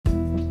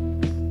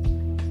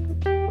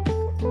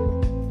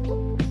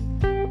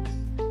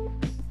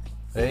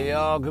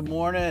y'all. Good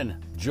morning.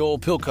 Joel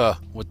Pilka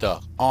with the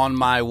On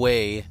My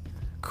Way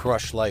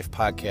Crush Life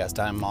podcast.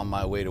 I'm on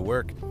my way to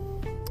work.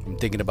 I'm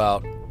thinking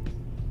about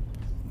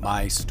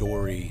my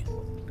story.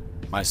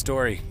 I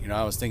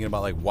was thinking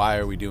about why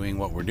are we doing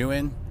what we're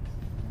doing?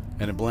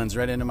 And it blends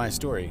right into my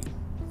story.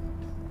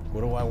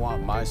 What do I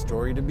want my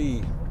story to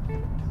be?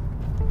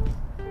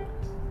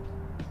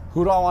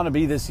 Who do I want to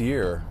be this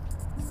year?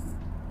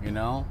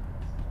 Not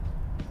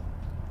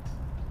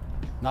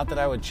that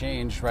I would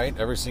change, right?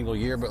 Every single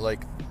year, but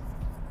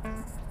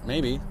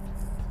maybe.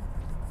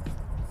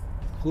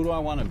 Who do I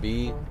want to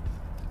be?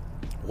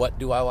 What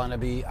do I want to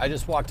be? I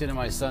just walked into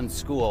my son's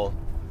school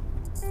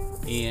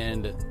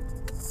and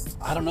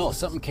I don't know,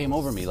 something came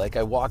over me.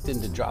 I walked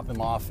in to drop him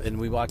off and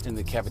we walked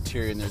into the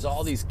cafeteria and there's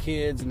all these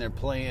kids and they're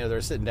playing, or they're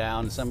sitting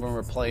down and some of them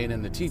are playing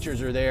and the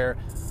teachers are there.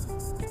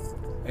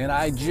 And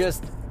I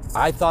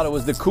thought it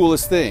was the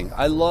coolest thing.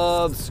 I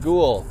love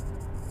school.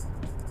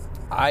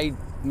 I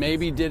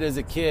maybe did as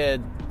a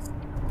kid,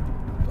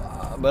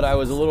 but I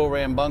was a little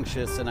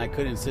rambunctious and I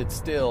couldn't sit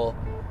still,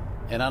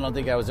 and I don't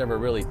think I was ever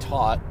really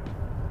taught,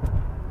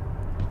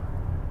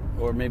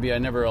 or maybe I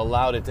never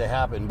allowed it to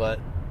happen, but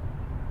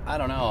I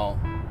don't know.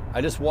 I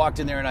just walked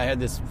in there and I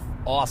had this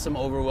awesome,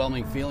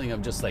 overwhelming feeling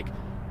of just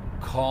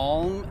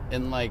calm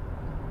and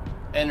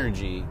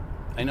energy.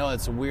 I know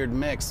it's a weird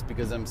mix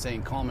because I'm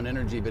saying calm and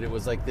energy, but it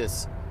was it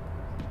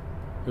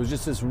was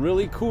just this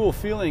really cool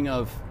feeling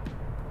of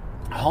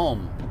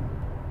home.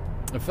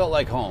 It felt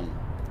like home.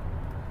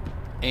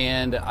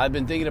 And I've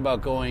been thinking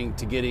about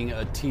getting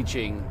a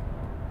teaching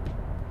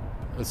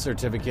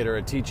certificate or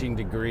a teaching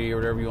degree or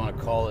whatever you want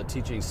to call it,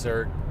 teaching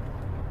cert.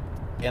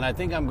 And I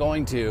think I'm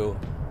going to,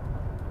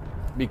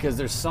 because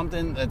there's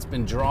something that's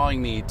been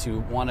drawing me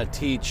to want to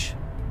teach,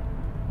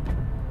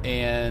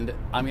 and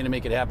I'm going to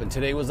make it happen.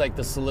 Today was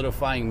the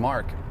solidifying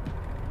mark.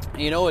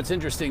 What's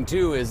interesting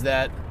too is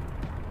that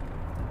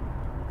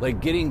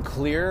getting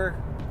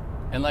clear,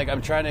 and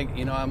I'm trying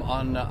to, I'm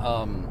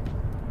on,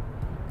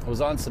 I was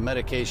on some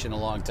medication a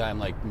long time,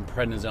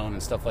 prednisone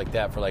and stuff like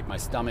that for my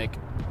stomach.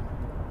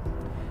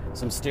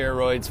 Some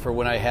steroids for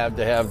when I had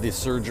to have the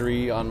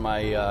surgery on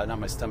my, not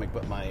my stomach,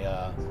 but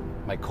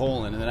my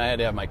colon. And then I had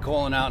to have my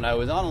colon out, and I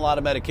was on a lot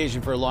of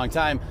medication for a long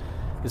time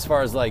as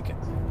far as how do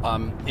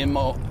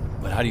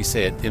you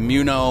say it?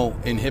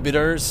 Immuno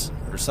inhibitors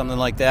or something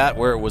like that,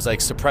 where it was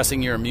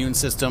suppressing your immune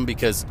system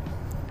because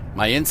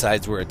my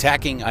insides were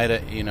attacking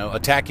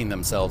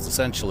themselves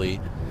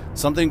essentially.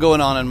 Something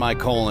going on in my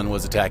colon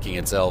was attacking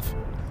itself,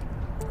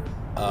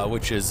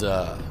 which is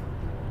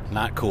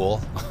not cool.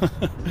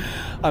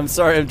 I'm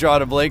sorry I'm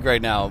drawing a blank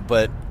right now,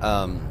 but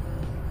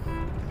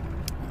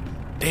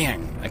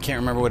dang, I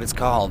can't remember what it's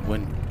called.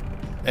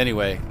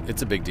 Anyway,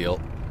 it's a big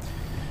deal.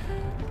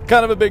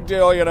 Kind of a big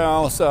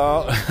deal,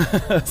 so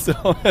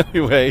so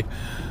anyway,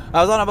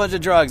 I was on a bunch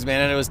of drugs, man,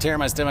 and it was tearing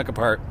my stomach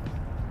apart.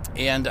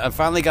 And I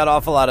finally got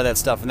off a lot of that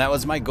stuff, and that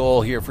was my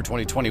goal here for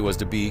 2020, was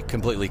to be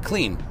completely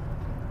clean.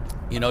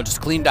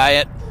 Just clean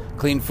diet,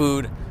 clean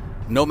food,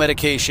 no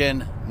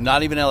medication,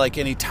 not even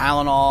any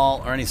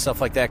Tylenol or any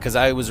stuff like that, because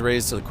I was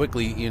raised so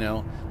quickly,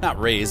 not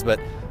raised, but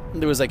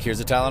there was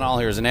here's a Tylenol,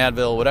 here's an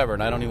Advil, whatever,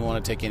 and I don't even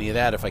want to take any of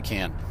that if I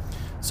can.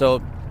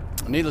 So,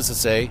 needless to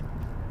say,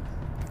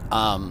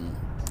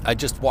 I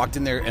just walked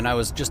in there and I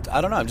was I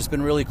don't know, I've just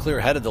been really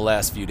clear-headed the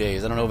last few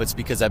days. I don't know if it's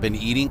because I've been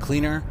eating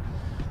cleaner.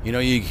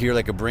 You hear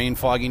a brain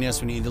fogginess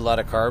when you eat a lot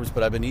of carbs,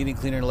 but I've been eating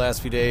cleaner the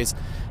last few days,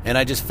 and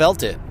I just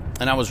felt it.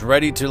 And I was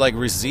ready to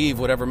receive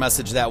whatever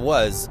message that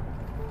was.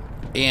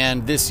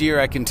 And this year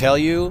I can tell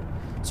you,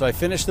 so I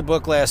finished the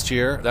book last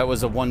year. That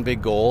was one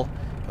big goal.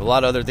 A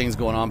lot of other things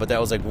going on, but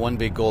that was one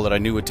big goal that I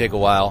knew would take a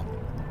while.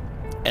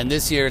 And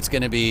this year it's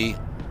going to be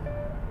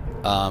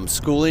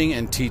schooling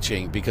and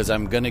teaching, because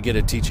I'm going to get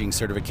a teaching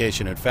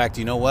certification. In fact,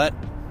 you know what?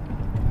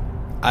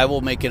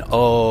 I'll make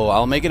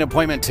an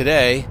appointment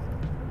today.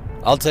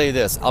 I'll tell you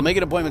this. I'll make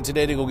an appointment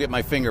today to go get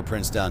my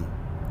fingerprints done.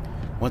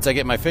 Once I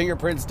get my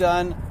fingerprints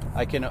done,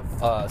 I can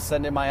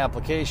send in my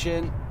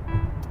application,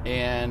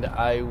 and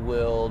I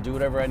will do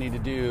whatever I need to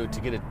do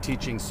to get a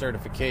teaching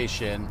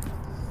certification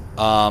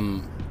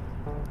to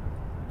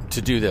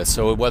do this.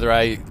 So whether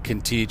I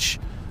can teach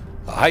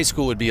high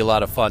school would be a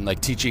lot of fun.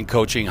 Teaching,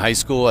 coaching high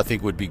school, I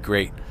think would be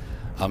great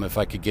if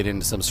I could get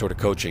into some sort of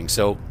coaching.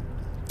 So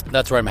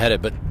that's where I'm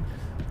headed, but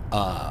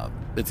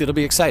it'll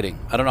be exciting.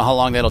 I don't know how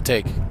long that'll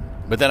take.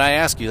 But then I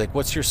ask you,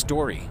 what's your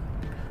story?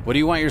 What do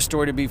you want your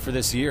story to be for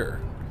this year?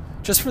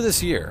 Just for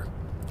this year.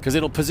 Because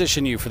it'll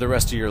position you for the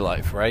rest of your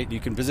life, right?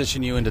 You can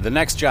position you into the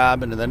next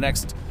job, into the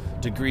next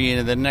degree,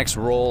 into the next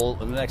role,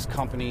 the next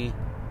company,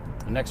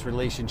 the next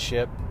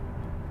relationship.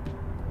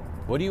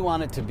 What do you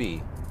want it to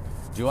be?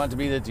 Do you want it to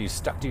be that you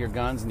stuck to your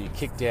guns and you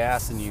kicked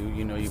ass and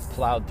you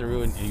plowed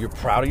through and you're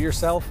proud of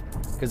yourself?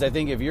 Because I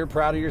think if you're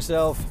proud of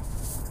yourself,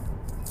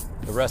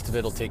 the rest of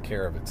it will take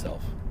care of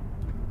itself.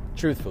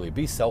 Truthfully,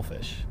 be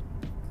selfish.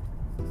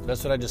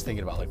 That's what I'm just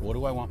thinking about. What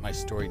do I want my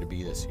story to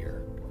be this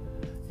year?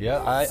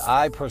 Yeah,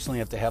 I personally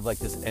have to have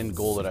this end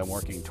goal that I'm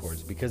working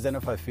towards, because then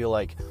if I feel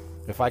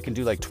if I can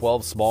do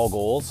 12 small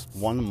goals,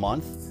 1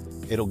 month,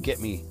 it'll get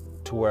me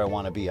to where I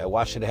want to be. I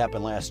watched it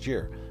happen last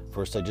year.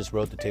 First, I just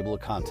wrote the table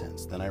of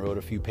contents. Then I wrote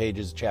a few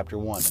pages, chapter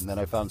 1, and then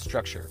I found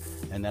structure.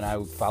 And then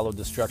I followed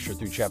the structure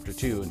through chapter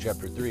 2 and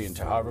chapter 3 and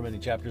to however many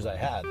chapters I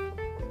had.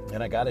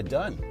 And I got it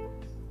done.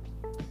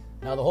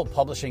 Now, the whole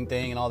publishing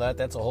thing and all that,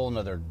 that's a whole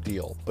nother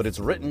deal. But it's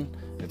written,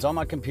 it's on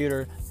my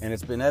computer, and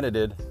it's been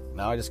edited.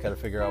 Now I just got to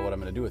figure out what I'm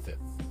going to do with it.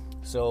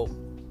 So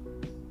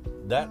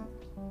that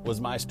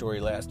was my story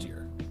last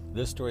year.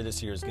 This story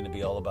this year is going to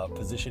be all about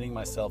positioning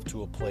myself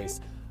to a place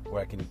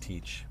where I can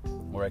teach,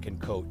 where I can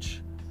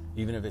coach,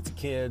 even if it's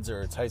kids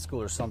or it's high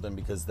school or something,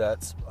 because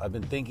I've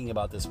been thinking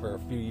about this for a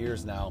few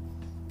years now,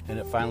 and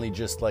it finally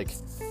just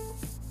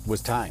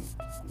was time.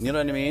 You know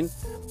what I mean?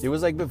 It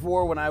was like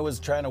before when I was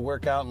trying to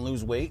work out and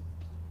lose weight.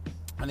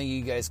 I think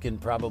you guys can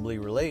probably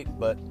relate,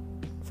 but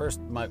first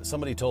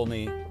somebody told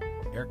me,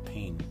 Eric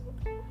Payne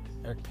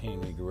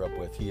we grew up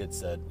with, he had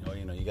said,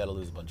 you got to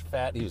lose a bunch of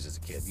fat. He was just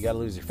a kid. You got to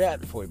lose your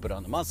fat before you put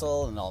on the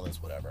muscle and all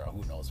this, whatever.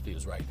 Who knows if he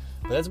was right.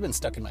 But that's been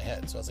stuck in my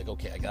head. So I was like,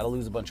 okay, I got to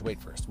lose a bunch of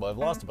weight first. Well, I've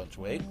lost a bunch of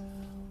weight.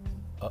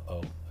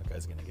 Uh-oh, that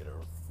guy's going to get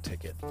a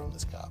ticket from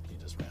this cop. He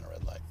just ran a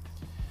red light.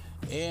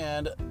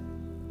 And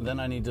then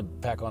I need to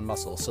pack on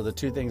muscle. So the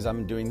two things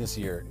I'm doing this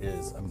year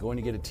is I'm going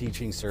to get a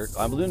teaching cert.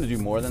 I'm going to do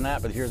more than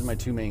that, but here's my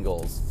two main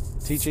goals.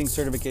 Teaching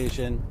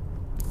certification,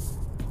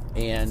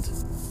 and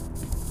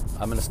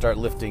I'm going to start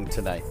lifting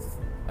tonight.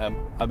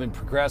 I've been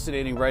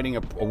procrastinating writing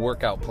a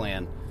workout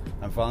plan.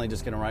 I'm finally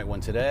just going to write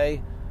one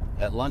today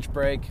at lunch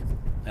break,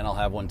 and I'll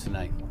have one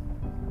tonight.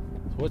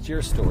 So what's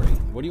your story?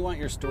 What do you want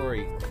your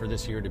story for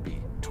this year to be?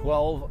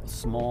 12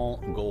 small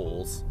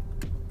goals,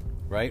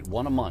 right?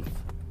 One a month.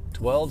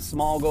 12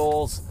 small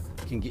goals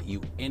can get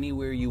you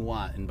anywhere you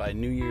want. And by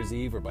New Year's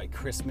Eve or by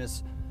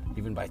Christmas,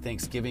 even by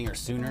Thanksgiving or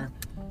sooner,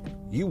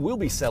 you will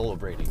be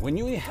celebrating. When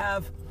you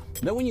have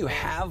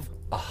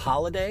a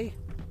holiday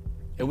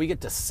and we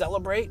get to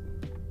celebrate,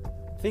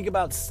 think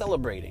about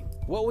celebrating.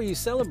 What will you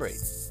celebrate?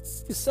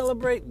 You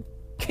celebrate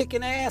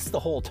kicking ass the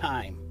whole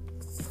time.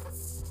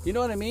 You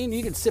know what I mean?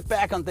 You can sit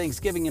back on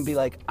Thanksgiving and be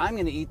like, I'm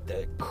going to eat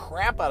the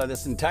crap out of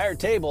this entire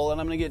table and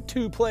I'm going to get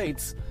 2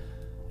 plates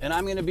and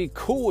I'm going to be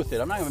cool with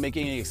it. I'm not going to make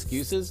any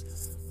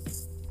excuses,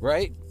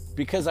 right?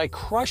 Because I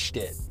crushed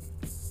it.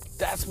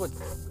 That's what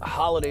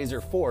holidays are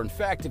for. In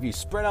fact, if you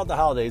spread out the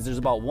holidays, there's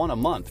about one a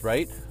month,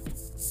 right?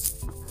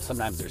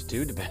 Sometimes there's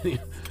 2, depending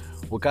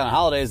what kind of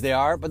holidays they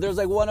are, but there's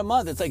like one a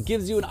month. It's like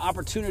gives you an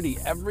opportunity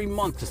every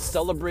month to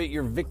celebrate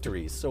your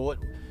victories. So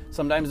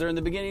sometimes they're in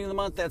the beginning of the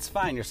month, that's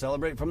fine. You're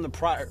celebrating from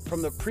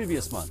the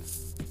previous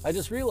month. I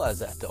just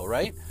realized that though,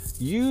 right?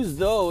 Use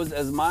those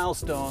as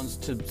milestones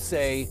to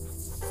say,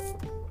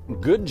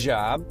 good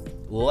job,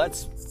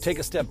 let's take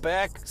a step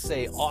back,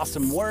 say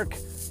awesome work,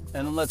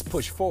 and then let's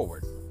push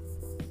forward.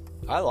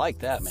 I like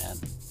that, man.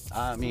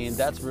 I mean,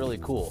 that's really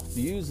cool.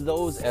 Use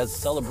those as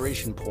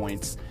celebration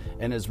points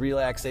and as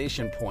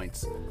relaxation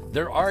points.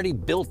 They're already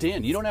built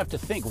in. You don't have to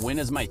think, when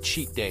is my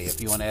cheat day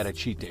if you want to add a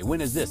cheat day? When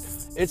is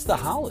this? It's the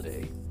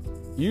holiday.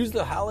 Use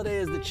the holiday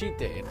as the cheat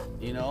day,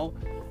 you know?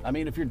 I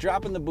mean, if you're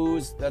dropping the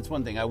booze, that's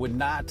one thing. I would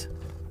not,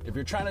 if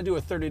you're trying to do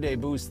a 30-day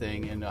booze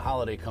thing and a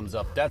holiday comes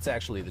up, that's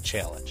actually the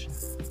challenge.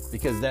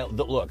 Because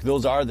look,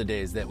 those are the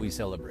days that we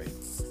celebrate.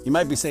 You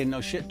might be saying,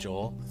 no shit,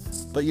 Joel.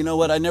 But you know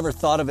what? I never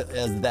thought of it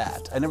as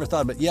that. I never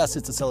thought of it, yes,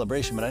 it's a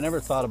celebration, but I never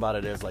thought about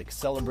it as like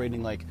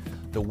celebrating like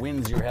the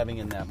wins you're having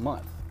in that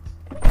month.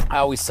 I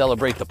always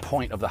celebrate the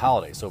point of the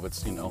holiday. So if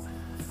it's,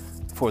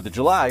 4th of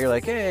July, you're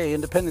like, hey,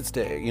 Independence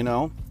Day,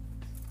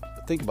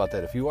 But think about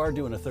that. If you are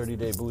doing a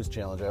 30-day booze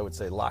challenge, I would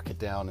say lock it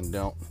down and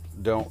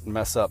don't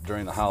mess up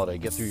during the holiday.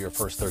 Get through your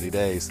first 30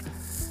 days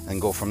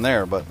and go from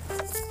there. But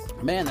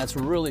man, that's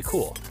really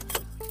cool.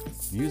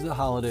 Use the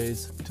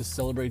holidays to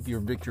celebrate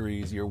your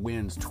victories, your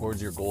wins towards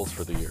your goals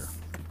for the year.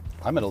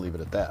 I'm going to leave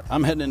it at that.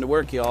 I'm heading into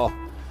work, y'all.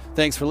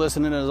 Thanks for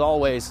listening as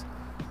always.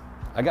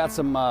 I got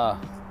some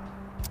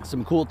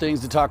cool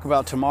things to talk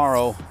about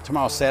tomorrow.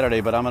 Tomorrow's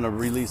Saturday, but I'm going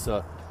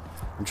to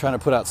I'm trying to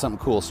put out something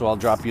cool, so I'll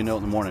drop you a note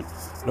in the morning.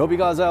 I hope you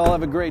guys all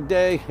have a great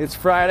day. It's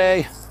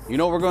Friday. You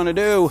know what we're going to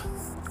do?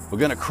 We're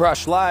going to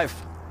crush life.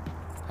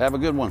 Have a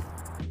good one.